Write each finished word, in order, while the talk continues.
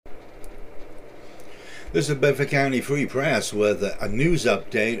This is Bedford County Free Press with a news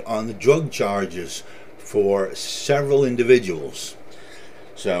update on the drug charges for several individuals.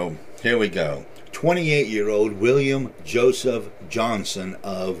 So here we go. 28-year-old William Joseph Johnson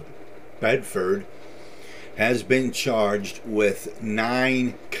of Bedford has been charged with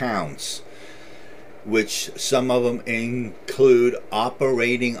 9 counts, which some of them include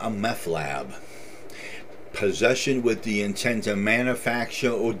operating a meth lab, possession with the intent to manufacture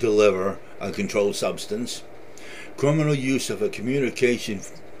or deliver a controlled substance, criminal use of a communication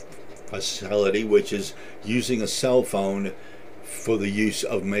facility, which is using a cell phone for the use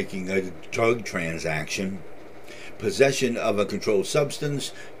of making a drug transaction, possession of a controlled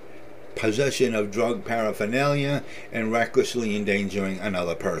substance, possession of drug paraphernalia, and recklessly endangering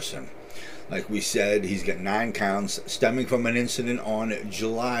another person. Like we said, he's got 9 counts stemming from an incident on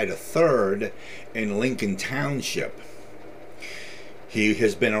July the 3rd in Lincoln Township. He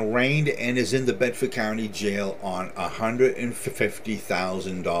has been arraigned and is in the Bedford County Jail on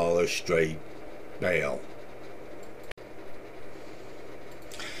 $150,000 straight bail.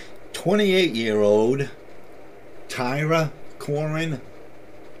 28-year-old Tyra Corin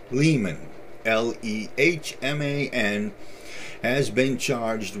Lehman, Lehman, has been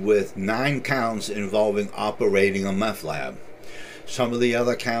charged with 9 counts involving operating a meth lab. Some of the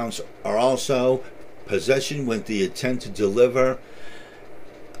other counts are also possession with the intent to deliver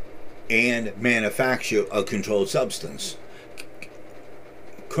and manufacture a controlled substance,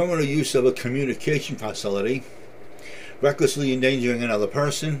 criminal use of a communication facility, recklessly endangering another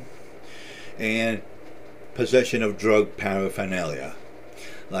person, and possession of drug paraphernalia.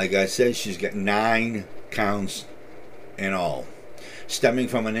 Like I said, she's got 9 counts in all, stemming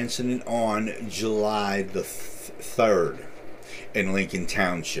from an incident on July the 3rd in Lincoln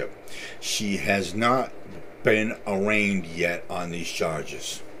Township. She has not been arraigned yet on these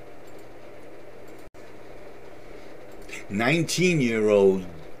charges. 19-year-old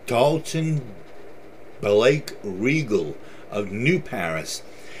Dalton Blake Regal of New Paris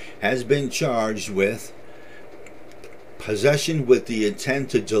has been charged with possession with the intent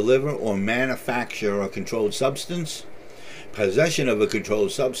to deliver or manufacture a controlled substance, possession of a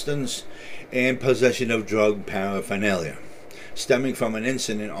controlled substance, and possession of drug paraphernalia, stemming from an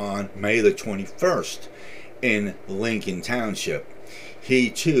incident on May the 21st in Lincoln Township. He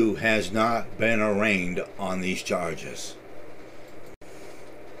too has not been arraigned on these charges.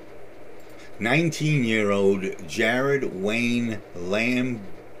 19-year-old Jared Wayne Lamburn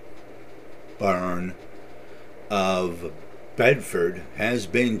of Bedford has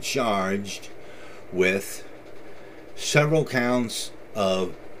been charged with several counts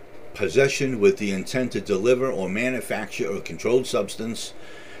of possession with the intent to deliver or manufacture a controlled substance,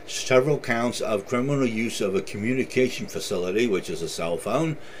 several counts of criminal use of a communication facility, which is a cell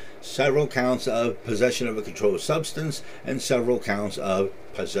phone, several counts of possession of a controlled substance, and several counts of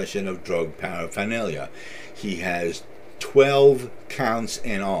possession of drug paraphernalia. He has 12 counts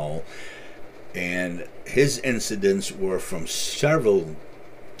in all, and his incidents were from several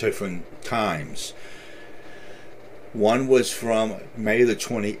different times. One was from May the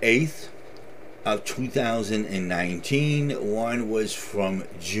 28th of 2019. One was from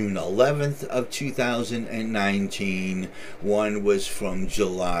June 11th of 2019. One was from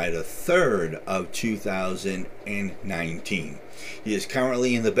July the 3rd of 2019. He is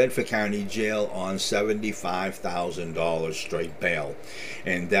currently in the Bedford County Jail on $75,000 straight bail.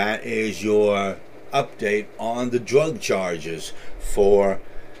 And that is your update on the drug charges for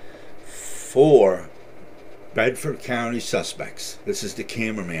 4 Bedford County suspects. This is the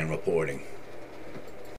cameraman reporting.